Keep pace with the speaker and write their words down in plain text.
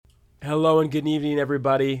Hello and good evening,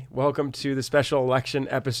 everybody. Welcome to the special election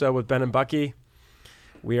episode with Ben and Bucky.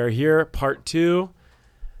 We are here, part two.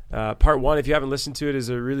 Part one, if you haven't listened to it, is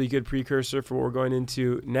a really good precursor for what we're going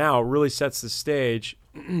into now. It really sets the stage.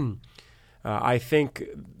 I think,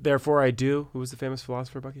 therefore I do. Who was the famous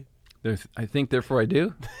philosopher, Bucky? I think, therefore I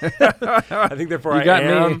do. I think, therefore I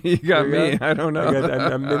am. You got me. I don't know.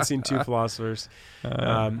 I'm mincing two philosophers.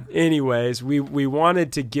 Anyways, we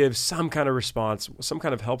wanted to give some kind of response, some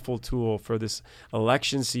kind of helpful tool for this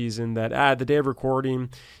election season that at the day of recording,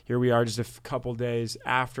 here we are just a couple days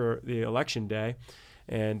after the election day.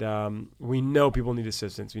 And we know people need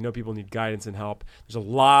assistance. We know people need guidance and help. There's a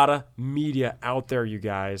lot of media out there, you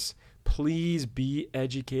guys. Please be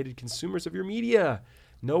educated consumers of your media.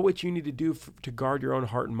 Know what you need to do to guard your own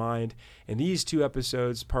heart and mind. And these two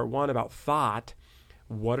episodes, part one about thought,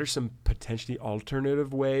 what are some potentially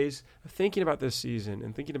alternative ways of thinking about this season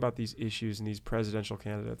and thinking about these issues and these presidential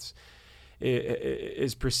candidates,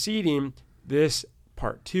 is preceding this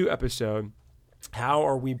part two episode, how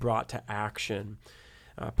are we brought to action?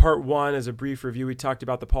 Part one, as a brief review, we talked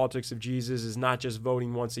about the politics of Jesus is not just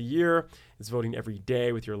voting once a year, it's voting every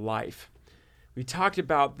day with your life. We talked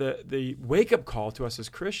about the wake-up call to us as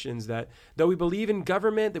Christians that though we believe in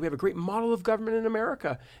government, that we have a great model of government in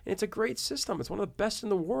America, and it's a great system. It's one of the best in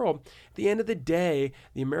the world. At the end of the day,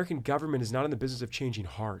 the American government is not in the business of changing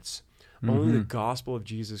hearts. Only the gospel of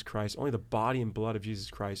Jesus Christ, only the body and blood of Jesus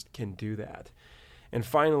Christ can do that. And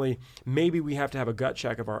finally, maybe we have to have a gut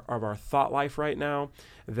check of our thought life right now,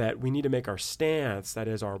 that we need to make our stance, that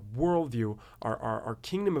is our worldview, our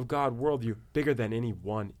kingdom of God worldview, bigger than any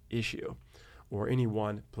one issue or any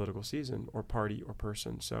one political season or party or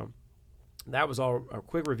person. So that was all a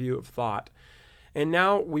quick review of thought. And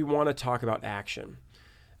now we want to talk about action.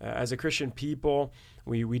 As a Christian people,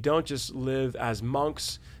 we don't just live as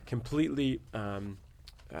monks completely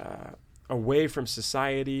away from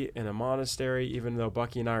society in a monastery, even though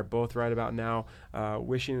Bucky and I are both right about now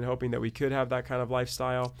wishing and hoping that we could have that kind of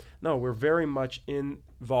lifestyle. No, we're very much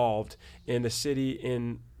involved in the city,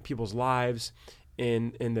 in people's lives,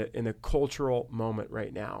 in the cultural moment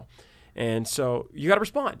right now. And so you got to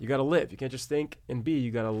respond. You got to live. You can't just think and be.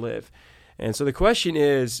 You got to live. And so the question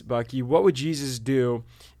is, Bucky, what would Jesus do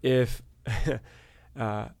if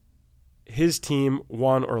his team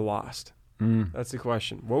won or lost? That's the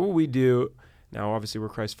question. What will we do? Now, obviously, we're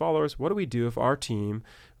Christ followers. What do we do if our team,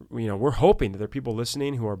 we're hoping that there are people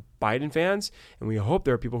listening who are Biden fans, and we hope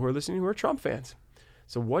there are people who are listening who are Trump fans.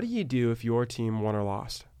 So what do you do if your team won or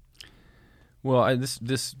lost? Well,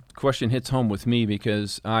 this question hits home with me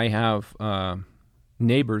because I have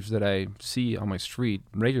neighbors that I see on my street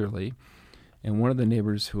regularly, and one of the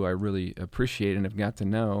neighbors who I really appreciate and have got to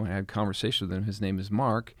know and had conversations with him, his name is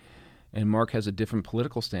Mark, and Mark has a different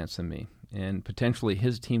political stance than me. And potentially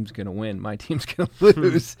his team's going to win, my team's going to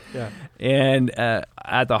lose. Yeah. And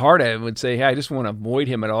at the heart, I would say, hey, I just want to avoid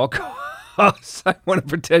him at all costs. I want to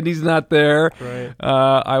pretend he's not there. Right.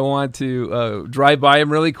 I want to drive by him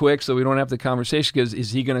really quick so we don't have the conversation, because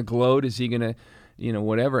is he going to gloat? Is he going to,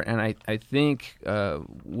 whatever? And I think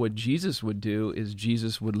what Jesus would do is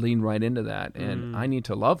Jesus would lean right into that. And I need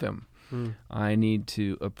to love him. I need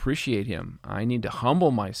to appreciate him. I need to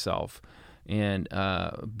humble myself and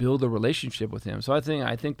build a relationship with him. So I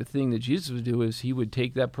think the thing that Jesus would do is he would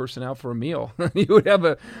take that person out for a meal. He would have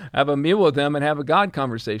a meal with them and have a God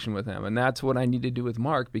conversation with them. And that's what I need to do with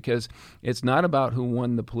Mark, because it's not about who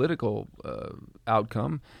won the political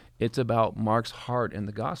outcome. It's about Mark's heart and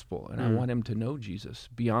the gospel. And I want him to know Jesus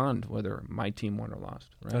beyond whether my team won or lost.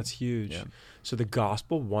 Right? That's huge. Yeah. So the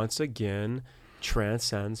gospel, once again,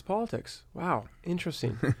 transcends politics. Wow,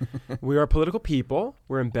 interesting. We are political people.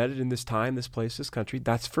 We're embedded in this time, this place, this country.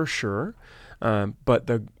 That's for sure.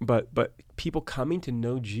 But people coming to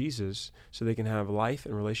know Jesus so they can have life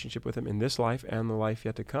and relationship with him in this life and the life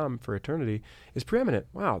yet to come for eternity is preeminent.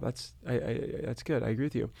 Wow, that's good. I agree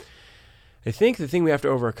with you. I think the thing we have to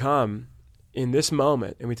overcome in this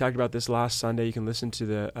moment, and we talked about this last Sunday, you can listen to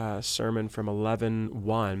the sermon from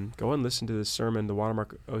 11:1. Go and listen to the sermon, the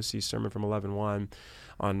Watermark OC sermon from 11:1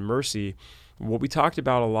 on mercy. What we talked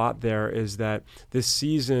about a lot there is that this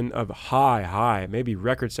season of high, maybe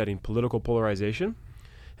record-setting political polarization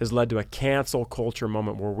has led to a cancel culture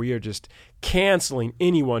moment where we are just canceling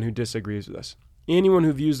anyone who disagrees with us. Anyone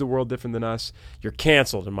who views the world different than us, you're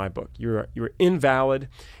canceled in my book. You're invalid,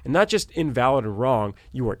 and not just invalid and wrong,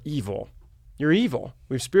 you are evil. You're evil.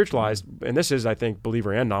 We've spiritualized, and this is, I think,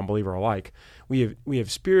 believer and non-believer alike. We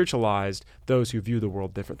have spiritualized those who view the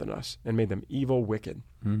world different than us and made them evil, wicked.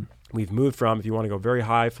 We've moved from, if you want to go very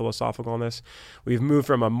high philosophical on this, we've moved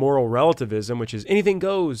from a moral relativism, which is anything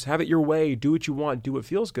goes, have it your way, do what you want, do what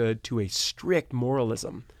feels good, to a strict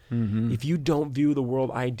moralism. If you don't view the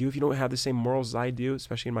world I do, if you don't have the same morals as I do,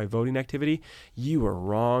 especially in my voting activity, you are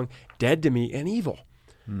wrong, dead to me, and evil.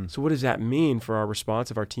 So what does that mean for our response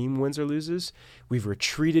if our team wins or loses? We've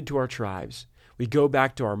retreated to our tribes. We go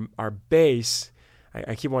back to our base.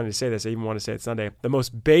 I keep wanting to say this. I even want to say it Sunday. The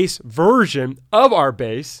most base version of our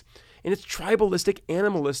base. And it's tribalistic,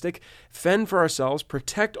 animalistic, fend for ourselves,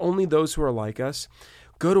 protect only those who are like us,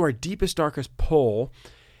 go to our deepest, darkest pole.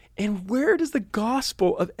 And where does the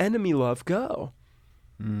gospel of enemy love go?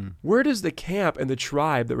 Where does the camp and the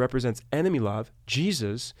tribe that represents enemy love,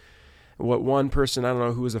 Jesus, what one person, I don't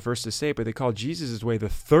know who was the first to say it, but they call Jesus' way the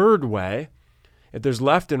third way. If there's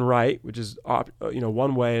left and right, which is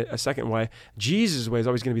one way, a second way, Jesus' way is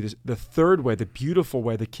always going to be the third way, the beautiful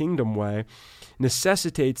way, the kingdom way,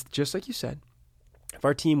 necessitates, just like you said, if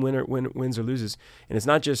our team wins or loses, and it's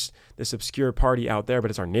not just this obscure party out there,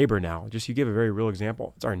 but it's our neighbor now. Just you give a very real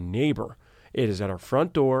example. It's our neighbor. It is at our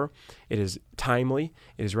front door. It is timely.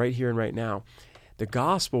 It is right here and right now. The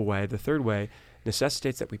gospel way, the third way,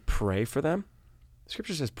 necessitates that we pray for them.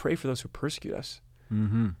 Scripture says, pray for those who persecute us.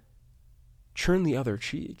 Turn the other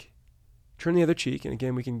cheek. Turn the other cheek. And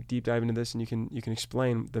again, we can deep dive into this, and you can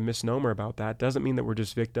explain the misnomer about that. Doesn't mean that we're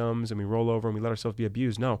just victims and we roll over and we let ourselves be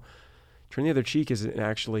abused. No. Turn the other cheek is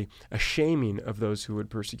actually a shaming of those who would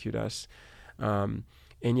persecute us. And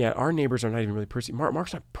yet our neighbors are not even really persecuting.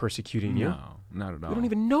 Mark's not persecuting you. No, not at all. We don't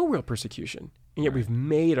even know real persecution. And yet we've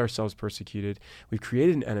made ourselves persecuted. We've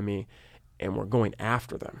created an enemy, and we're going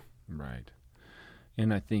after them. Right.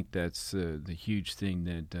 And I think that's the huge thing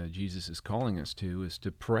that Jesus is calling us to, is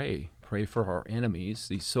to pray. Pray for our enemies,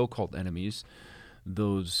 these so-called enemies,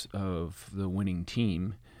 those of the winning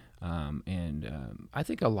team. I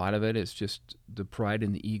think a lot of it is just the pride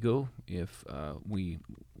and the ego. If we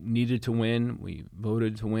needed to win, we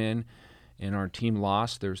voted to win, and our team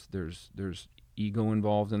lost, there's ego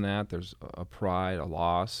involved in that. There's a pride, a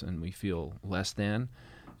loss, and we feel less than.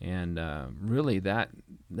 And really that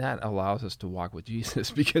allows us to walk with Jesus,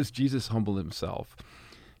 because Jesus humbled himself.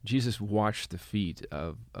 Jesus washed the feet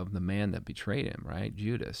of the man that betrayed him, right?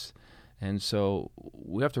 Judas. And so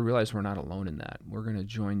we have to realize we're not alone in that. We're going to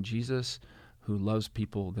join Jesus, who loves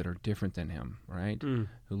people that are different than him, right? Who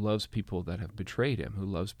loves people that have betrayed him, who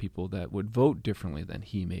loves people that would vote differently than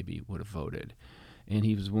he maybe would have voted. And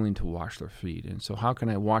he was willing to wash their feet. And so how can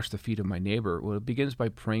I wash the feet of my neighbor? Well, it begins by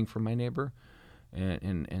praying for my neighbor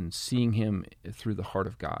and seeing him through the heart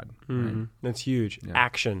of God. Right? That's huge. Yeah.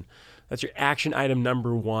 Action. That's your action item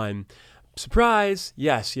number one. Surprise!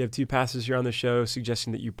 Yes, you have two pastors here on the show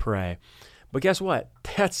suggesting that you pray. But guess what?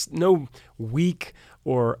 That's no weak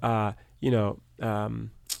or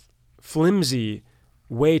flimsy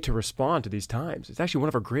way to respond to these times. It's actually one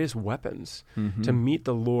of our greatest weapons to meet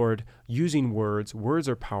the Lord using words. Words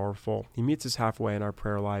are powerful. He meets us halfway in our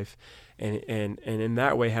prayer life. And in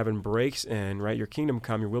that way, heaven breaks in, right? Your kingdom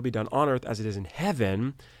come, your will be done on earth as it is in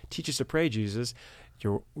heaven. Teach us to pray, Jesus.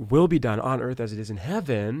 Your will be done on earth as it is in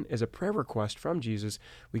heaven is a prayer request from Jesus.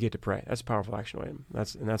 We get to pray. That's a powerful action item.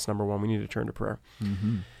 That's number one. We need to turn to prayer.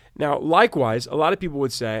 Now, likewise, a lot of people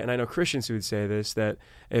would say, and I know Christians who would say this, that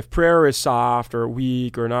if prayer is soft or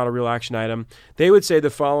weak or not a real action item, they would say the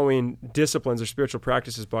following disciplines or spiritual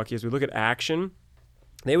practices, Bucky, as we look at action,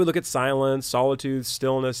 they would look at silence, solitude,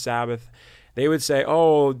 stillness, Sabbath. They would say,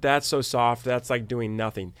 oh, that's so soft, that's like doing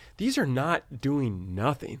nothing. These are not doing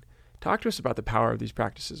nothing. Talk to us about the power of these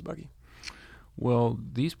practices, Bucky. Well,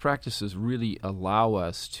 these practices really allow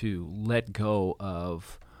us to let go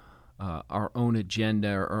of our own agenda,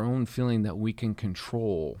 our own feeling that we can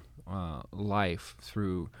control life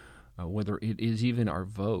through whether it is even our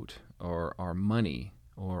vote or our money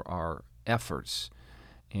or our efforts.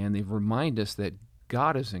 And they remind us that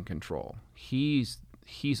God is in control. He's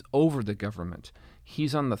over the government.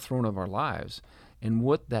 He's on the throne of our lives. And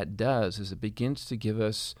what that does is it begins to give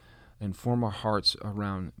us and form our hearts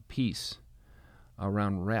around peace,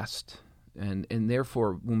 around rest. And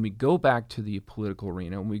therefore, when we go back to the political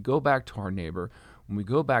arena, when we go back to our neighbor, when we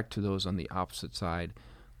go back to those on the opposite side,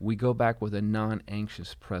 we go back with a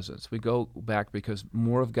non-anxious presence. We go back because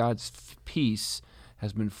more of God's peace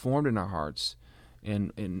has been formed in our hearts,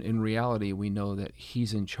 and in reality, we know that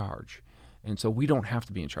He's in charge. And so we don't have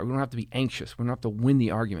to be in charge. We don't have to be anxious. We don't have to win the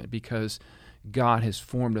argument because God has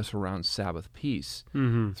formed us around Sabbath peace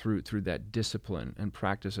through that discipline and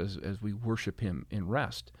practice as we worship Him in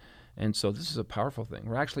rest. And so this is a powerful thing.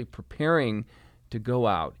 We're actually preparing to go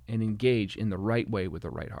out and engage in the right way with the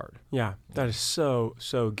right heart. Yeah, that is so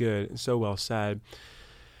good and so well said.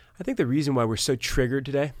 I think the reason why we're so triggered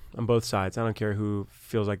today on both sides, I don't care who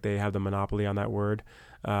feels like they have the monopoly on that word,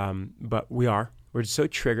 but we're so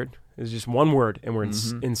triggered. It's just one word, and we're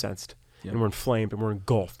incensed, and we're inflamed, and we're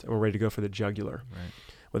engulfed, and we're ready to go for the jugular. Right.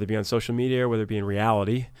 Whether it be on social media or whether it be in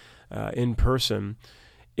reality, in person,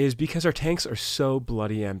 is because our tanks are so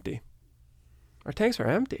bloody empty. Our tanks are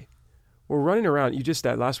empty. We're running around.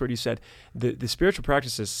 That last word you said, the spiritual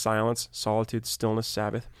practices, silence, solitude, stillness,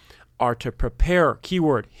 Sabbath, are to prepare,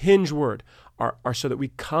 keyword, hinge word, are so that we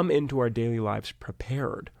come into our daily lives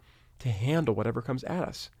prepared to handle whatever comes at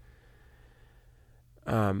us.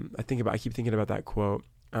 I keep thinking about that quote.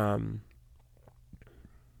 It's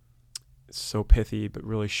so pithy, but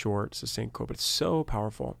really short, succinct quote, but it's so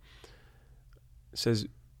powerful. It says,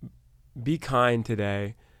 be kind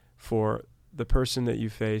today, for the person that you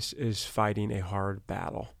face is fighting a hard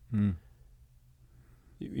battle.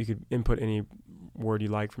 You could input any word you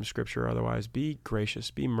like from Scripture or otherwise. Be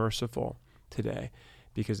gracious, be merciful today,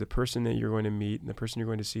 because the person that you're going to meet and the person you're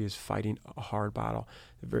going to see is fighting a hard battle.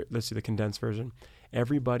 Let's see the condensed version.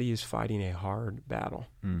 Everybody is fighting a hard battle.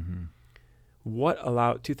 Two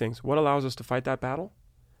things. What allows us to fight that battle?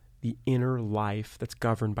 The inner life that's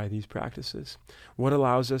governed by these practices. What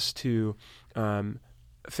allows us to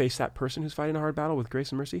face that person who's fighting a hard battle with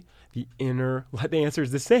grace and mercy? The answer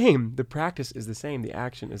is the same. The practice is the same. The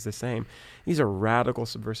action is the same. These are radical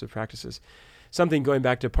subversive practices. Something going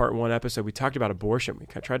back to part 1 episode, we talked about abortion. We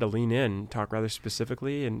tried to lean in and talk rather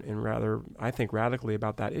specifically and rather, I think, radically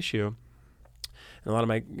about that issue. And a lot of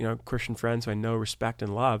my Christian friends who I know, respect,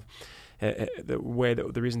 and love, the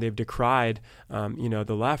reason they've decried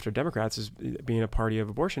the left or Democrats is being a party of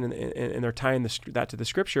abortion, and they're tying that to the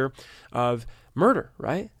Scripture of murder,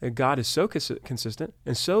 right? That God is so consistent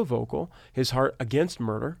and so vocal. His heart against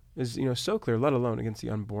murder is so clear, let alone against the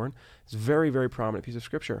unborn. It's a very, very prominent piece of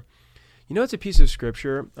Scripture. It's a piece of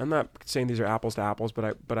Scripture. I'm not saying these are apples to apples,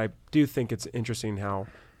 but I do think it's interesting how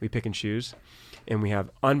we pick and choose, and we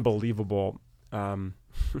have unbelievable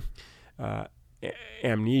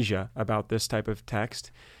amnesia about this type of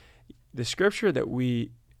text. The Scripture that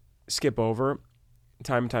we skip over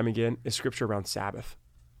time and time again is Scripture around Sabbath.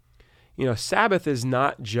 Sabbath is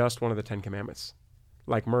not just one of the 10 commandments,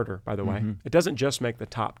 like murder, by the way. It doesn't just make the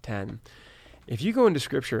top 10. If you go into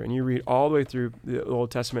Scripture and you read all the way through the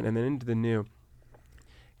Old Testament and then into the New,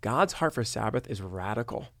 God's heart for Sabbath is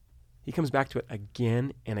radical. He comes back to it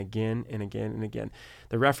again and again and again and again.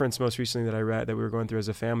 The reference most recently that I read that we were going through as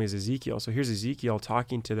a family is Ezekiel. So here's Ezekiel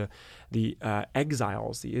talking to the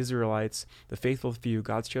exiles, the Israelites, the faithful few,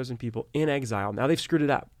 God's chosen people in exile. Now they've screwed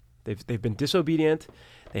it up. They've been disobedient.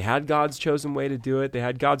 They had God's chosen way to do it. They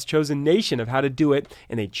had God's chosen nation of how to do it,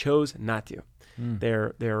 and they chose not to.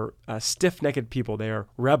 They're stiff-necked people. They are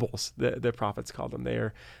rebels, the prophets called them. They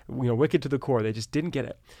are wicked to the core. They just didn't get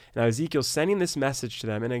it. Now Ezekiel's sending this message to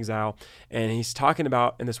them in exile, and he's talking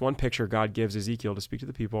about, in this one picture God gives Ezekiel to speak to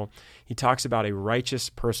the people, he talks about a righteous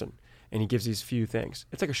person, and he gives these few things.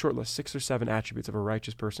 It's like a short list, 6 or 7 attributes of a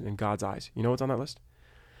righteous person in God's eyes. You know what's on that list?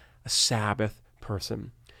 A Sabbath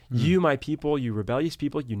person. You, my people, you rebellious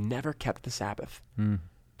people, you never kept the Sabbath.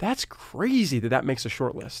 That's crazy that makes a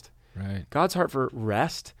short list. Right. God's heart for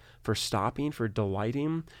rest, for stopping, for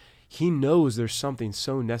delighting, he knows there's something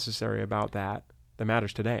so necessary about that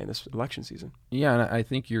matters today in this election season. Yeah, and I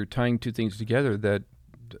think you're tying two things together, that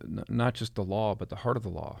not just the law, but the heart of the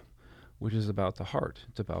law, which is about the heart.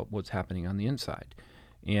 It's about what's happening on the inside.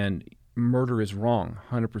 And murder is wrong,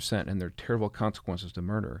 100%, and there are terrible consequences to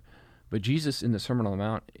murder. But Jesus in the Sermon on the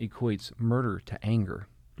Mount equates murder to anger.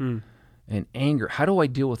 And anger, how do I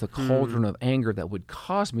deal with a cauldron of anger that would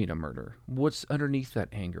cause me to murder? What's underneath that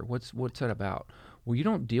anger? What's that about? Well, you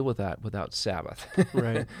don't deal with that without Sabbath.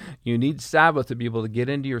 Right. You need Sabbath to be able to get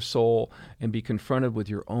into your soul and be confronted with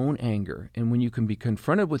your own anger. And when you can be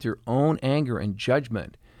confronted with your own anger and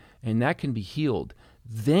judgment, and that can be healed,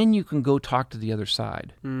 then you can go talk to the other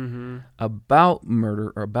side about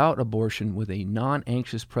murder or about abortion with a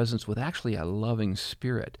non-anxious presence, with actually a loving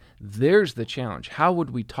spirit. There's the challenge. How would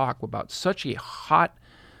we talk about such a hot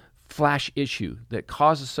flash issue that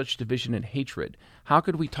causes such division and hatred? How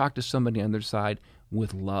could we talk to somebody on their side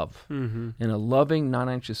with love, in a loving,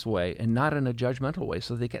 non-anxious way, and not in a judgmental way,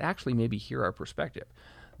 so they could actually maybe hear our perspective?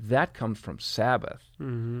 That comes from Sabbath.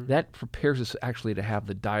 That prepares us actually to have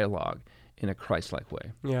the dialogue in a Christ-like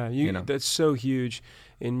way. Yeah, You know? that's so huge.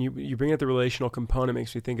 And you bring up the relational component,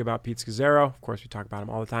 makes me think about Pete Scazzaro. Of course, we talk about him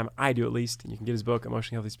all the time. I do, at least. And you can get his book,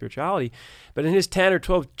 Emotionally Healthy Spirituality. But in his 10 or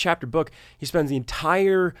 12 chapter book, he spends the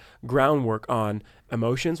entire groundwork on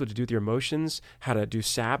emotions, what to do with your emotions, how to do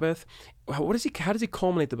Sabbath. How does he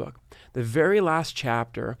culminate the book? The very last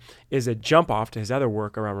chapter is a jump off to his other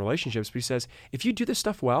work around relationships. But he says, if you do this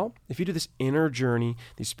stuff well, if you do this inner journey,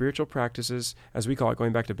 these spiritual practices, as we call it,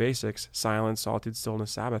 going back to basics, silence, solitude,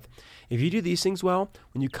 stillness, Sabbath, if you do these things well,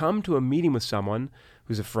 when you come to a meeting with someone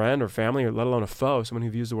who's a friend or family, or let alone a foe, someone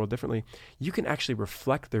who views the world differently, you can actually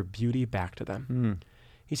reflect their beauty back to them.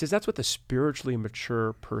 He says that's what the spiritually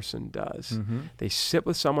mature person does. They sit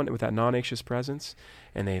with someone with that non-anxious presence,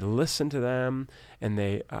 and they listen to them, and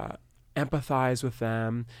they empathize with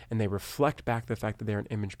them, and they reflect back the fact that they're an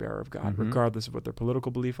image bearer of God, regardless of what their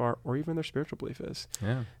political belief are or even their spiritual belief is.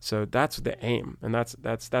 Yeah. So that's the aim, and that's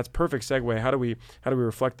perfect segue. How do we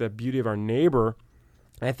reflect the beauty of our neighbor?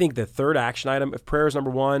 And I think the third action item, if prayer is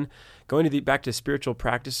number one, going to back to spiritual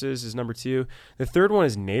practices is number two. The third one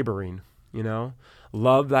is neighboring.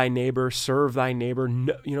 Love thy neighbor, serve thy neighbor.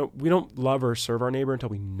 No, we don't love or serve our neighbor until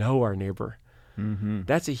we know our neighbor.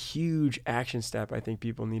 That's a huge action step I think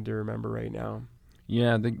people need to remember right now.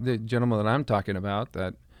 Yeah, the gentleman that I'm talking about,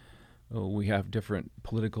 that we have different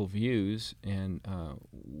political views, and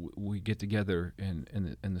we get together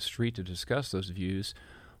in the street to discuss those views.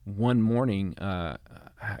 One morning, I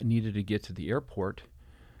needed to get to the airport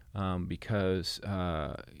because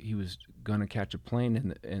he was going to catch a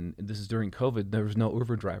plane, and this is during COVID. There was no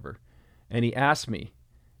Uber driver, and he asked me,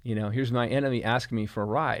 here's my enemy asking me for a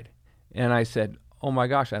ride, and I said, "Oh my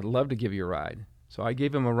gosh, I'd love to give you a ride." So I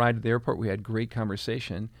gave him a ride to the airport. We had great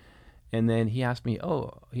conversation, and then he asked me,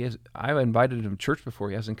 I invited him to church before.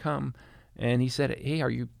 He hasn't come, and he said, "Hey, are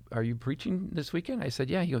you preaching this weekend?" I said,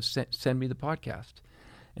 "Yeah." He goes, "Send me the podcast."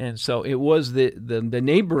 And so it was the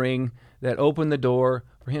neighboring that opened the door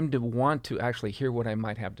for him to want to actually hear what I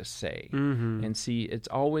might have to say. And see, it's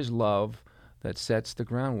always love that sets the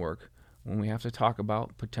groundwork when we have to talk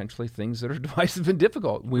about potentially things that are divisive and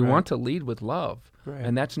difficult. We want to lead with love,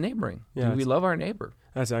 and that's neighboring. Yeah, we love our neighbor.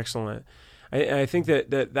 That's excellent. I think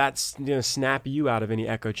that's going to snap you out of any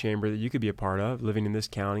echo chamber that you could be a part of, living in this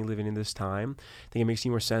county, living in this time. I think it makes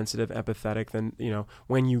you more sensitive, empathetic than,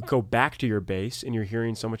 when you go back to your base and you're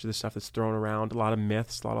hearing so much of the stuff that's thrown around, a lot of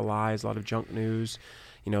myths, a lot of lies, a lot of junk news,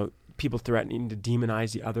 people threatening to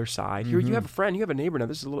demonize the other side. Here you have a friend, you have a neighbor. Now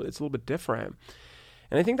it's a little bit different.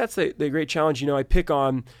 And I think that's the great challenge. I pick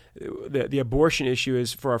on the abortion issue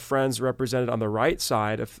is for our friends represented on the right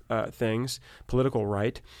side of things, political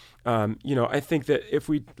right. I think that if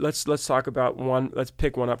let's talk about let's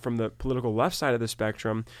pick one up from the political left side of the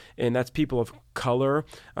spectrum, and that's people of color,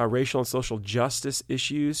 racial and social justice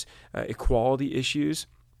issues, equality issues.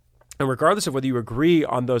 And regardless of whether you agree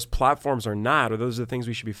on those platforms or not, or those are the things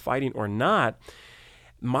we should be fighting or not,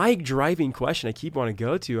 my driving question I keep wanting to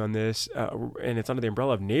go to on this, and it's under the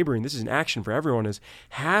umbrella of neighboring, this is an action for everyone, is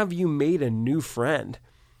have you made a new friend?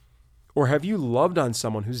 Or have you loved on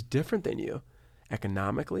someone who's different than you?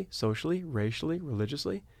 Economically, socially, racially,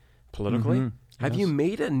 religiously, politically? Have you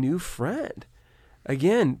made a new friend?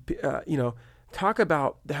 Again, talk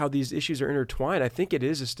about how these issues are intertwined. I think it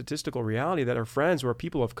is a statistical reality that our friends who are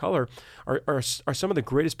people of color are some of the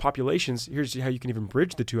greatest populations. Here's how you can even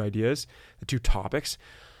bridge the two ideas, the two topics,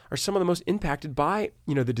 are some of the most impacted by,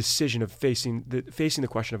 the decision of facing the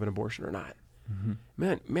question of an abortion or not.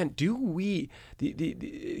 Man, do we,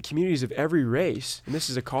 the communities of every race, and this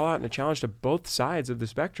is a call out and a challenge to both sides of the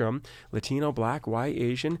spectrum, Latino, Black, White,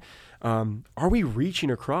 Asian, are we reaching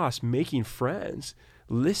across, making friends,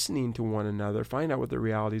 listening to one another, finding out what their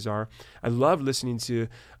realities are? I love listening to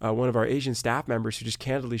one of our Asian staff members who just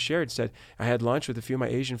candidly shared, said, I had lunch with a few of my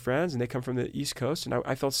Asian friends, and they come from the East Coast, and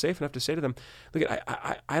I felt safe enough to say to them, look,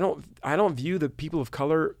 I don't view the people of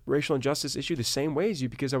color racial injustice issue the same way as you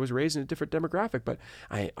because I was raised in a different demographic, but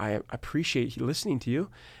I appreciate listening to you,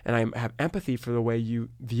 and I have empathy for the way you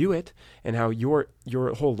view it and how your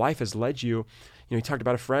whole life has led you. You talked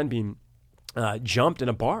about a friend being jumped in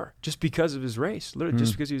a bar just because of his race, literally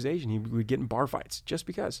just because he was Asian. He would get in bar fights just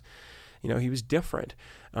because, he was different.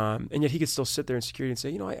 And yet he could still sit there in security and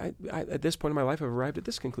say, I at this point in my life, I've arrived at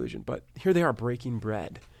this conclusion. But here they are breaking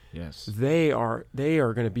bread. Yes. They are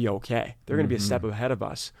going to be okay. They're going to be a step ahead of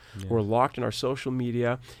us. Yeah. We're locked in our social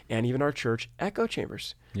media and even our church echo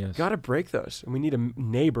chambers. Yes. Got to break those. And we need to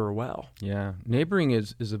neighbor well. Yeah. Neighboring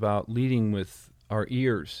is about leading with our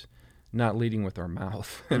ears, not leading with our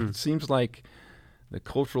mouth. And it seems like the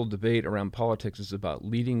cultural debate around politics is about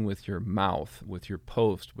leading with your mouth, with your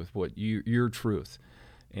post, with what your truth.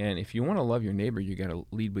 And if you want to love your neighbor, you got to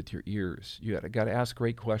lead with your ears. You got to ask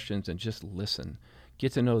great questions and just listen.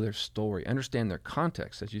 Get to know their story. Understand their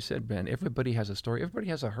context. As you said, Ben, everybody has a story. Everybody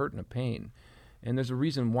has a hurt and a pain. And there's a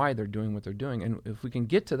reason why they're doing what they're doing. And if we can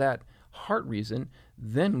get to that heart reason,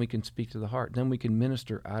 then we can speak to the heart. Then we can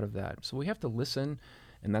minister out of that. So we have to listen,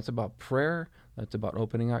 and that's about prayer. That's about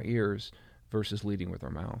opening our ears versus leading with our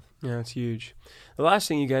mouth. Yeah, it's huge. The last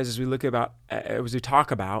thing, you guys, as we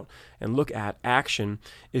talk about and look at action,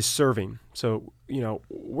 is serving. So,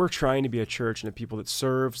 we're trying to be a church and a people that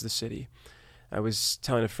serves the city. I was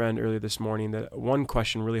telling a friend earlier this morning that one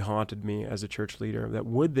question really haunted me as a church leader, that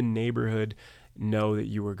would the neighborhood know that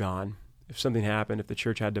you were gone? If something happened, if the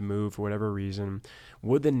church had to move for whatever reason,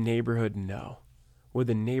 would the neighborhood know? Would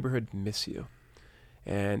the neighborhood miss you?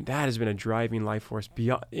 And that has been a driving life force,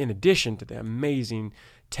 beyond, in addition to the amazing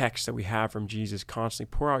text that we have from Jesus. Constantly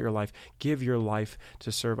pour out your life, give your life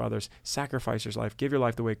to serve others, sacrifice your life, give your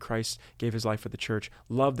life the way Christ gave his life for the church,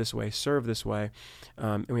 love this way, serve this way.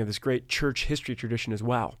 And we have this great church history tradition as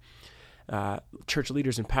well. Church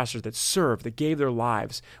leaders and pastors that served, that gave their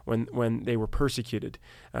lives when they were persecuted,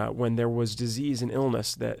 when there was disease and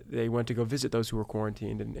illness, that they went to go visit those who were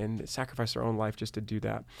quarantined and sacrificed their own life just to do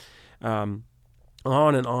that.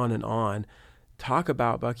 On and on and on. Talk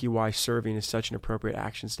about, Bucky, why serving is such an appropriate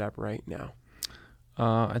action step right now.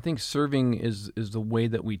 I think serving is the way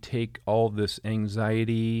that we take all this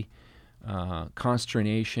anxiety,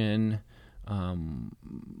 consternation,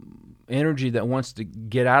 energy that wants to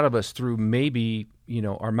get out of us through maybe,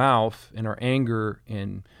 our mouth and our anger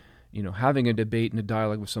and, having a debate and a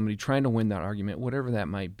dialogue with somebody, trying to win that argument, whatever that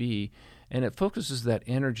might be. And it focuses that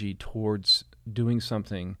energy towards doing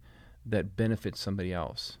something that benefits somebody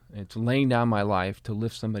else. It's laying down my life to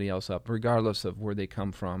lift somebody else up, regardless of where they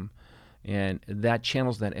come from. And that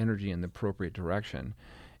channels that energy in the appropriate direction.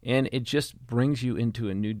 And it just brings you into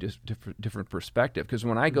a new, different perspective. Because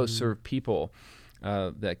when I go serve people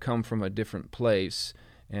that come from a different place,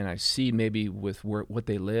 and I see maybe with what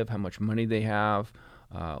they live, how much money they have,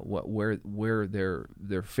 where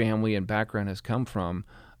their family and background has come from,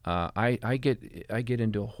 I get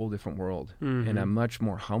into a whole different world, and I'm much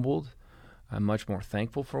more humbled. I'm much more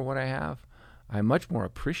thankful for what I have. I much more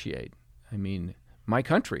appreciate, my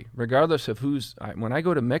country, regardless of when I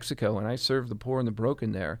go to Mexico and I serve the poor and the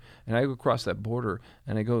broken there, and I go across that border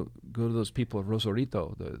and I go to those people of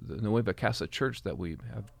Rosarito, the Nueva Casa Church that we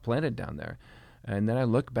have planted down there. And then I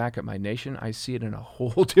look back at my nation, I see it in a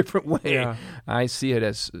whole different way. Yeah. I see it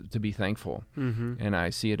as to be thankful. And I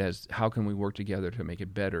see it as how can we work together to make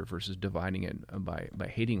it better versus dividing it by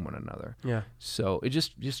hating one another. Yeah. So it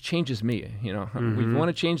just changes me. We want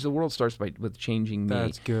to change the world starts with changing me.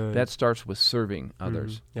 That's good. That starts with serving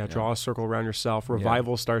others. Yeah, draw a circle around yourself.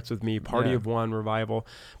 Revival starts with me. Party of one, revival.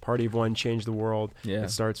 Party of one, change the world. Yeah. It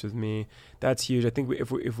starts with me. That's huge. I think if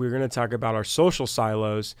we're going to talk about our social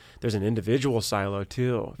silos, there's an individual silo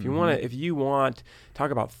too. If you want talk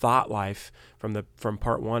about thought life from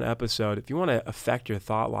part 1 episode, if you want to affect your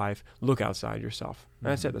thought life, look outside yourself.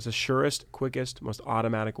 That's it. That's the surest, quickest, most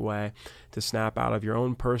automatic way to snap out of your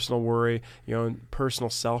own personal worry, your own personal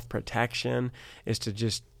self-protection, is to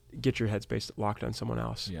just get your headspace locked on someone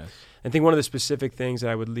else. Yes. I think one of the specific things that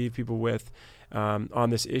I would leave people with on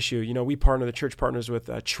this issue, the church partners with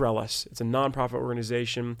Trellis. It's a nonprofit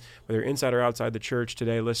organization. Whether you're inside or outside the church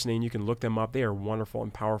today listening, you can look them up. They are wonderful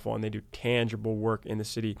and powerful, and they do tangible work in the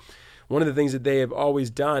city. One of the things that they have always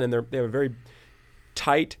done, and they have a very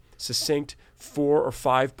tight, succinct 4 or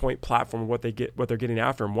 5 point platform of what they're getting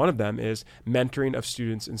after, and one of them is mentoring of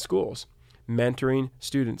students in schools. Mentoring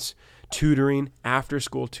students, tutoring,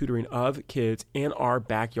 after-school tutoring of kids in our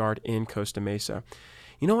backyard in Costa Mesa.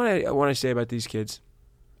 You know what I want to say about these kids?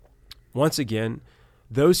 Once again,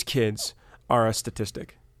 those kids are a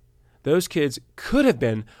statistic. Those kids could have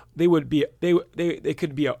been, they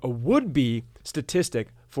could be a would-be statistic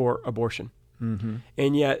for abortion.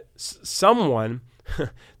 And yet someone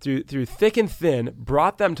through thick and thin,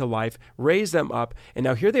 brought them to life, raised them up, and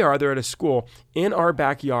now here they are, they're at a school in our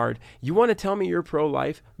backyard. You want to tell me you're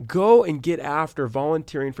pro-life? Go and get after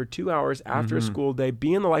volunteering for 2 hours after a school day,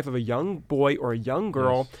 be in the life of a young boy or a young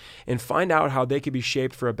girl, and find out how they could be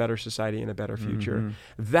shaped for a better society and a better future.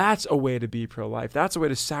 That's a way to be pro-life. That's a way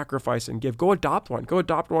to sacrifice and give. Go adopt one. Go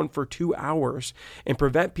adopt one for 2 hours and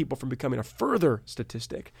prevent people from becoming a further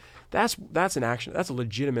statistic. That's an action. That's a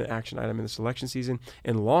legitimate action item in this election season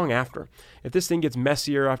and long after. If this thing gets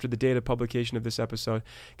messier after the date of publication of this episode,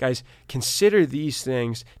 guys, consider these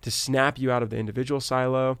things to snap you out of the individual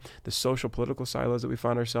silo, the social political silos that we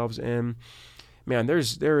find ourselves in. Man, there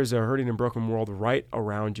is a hurting and broken world right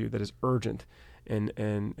around you that is urgent.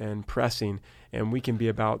 and pressing, and we can be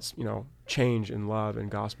about, change and love and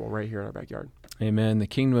gospel right here in our backyard. Amen. The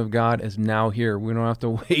kingdom of God is now here. We don't have to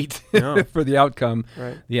wait No. for the outcome.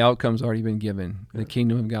 Right. The outcome's already been given. Yeah. The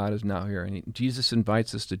kingdom of God is now here. And Jesus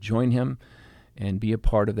invites us to join him and be a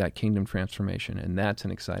part of that kingdom transformation. And that's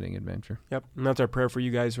an exciting adventure. Yep. And that's our prayer for you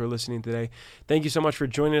guys who are listening today. Thank you so much for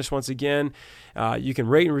joining us once again. You can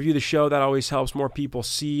rate and review the show. That always helps more people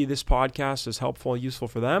see this podcast as helpful and useful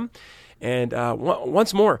for them. And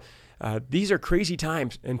once more, these are crazy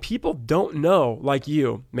times, and people don't know, like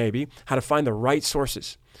you, maybe, how to find the right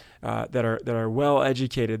sources that are well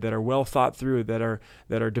educated, that are well thought through, that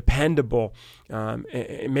are dependable.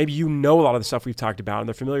 And maybe you know a lot of the stuff we've talked about, and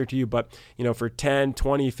they're familiar to you. But for 10,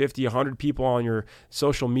 20, 50, 100 people on your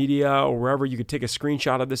social media or wherever, you could take a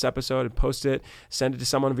screenshot of this episode and post it, send it to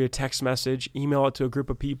someone via text message, email it to a group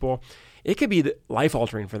of people. It could be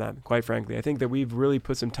life-altering for them, quite frankly. I think that we've really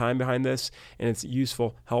put some time behind this, and it's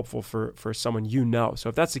useful, helpful for someone you know. So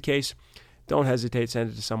if that's the case, don't hesitate.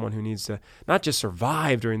 Send it to someone who needs to not just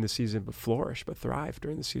survive during the season, but flourish, but thrive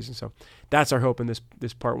during the season. So that's our hope in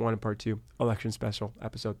this part 1 and part 2 election special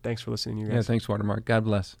episode. Thanks for listening, you guys. Yeah, thanks, Watermark. God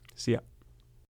bless. See ya.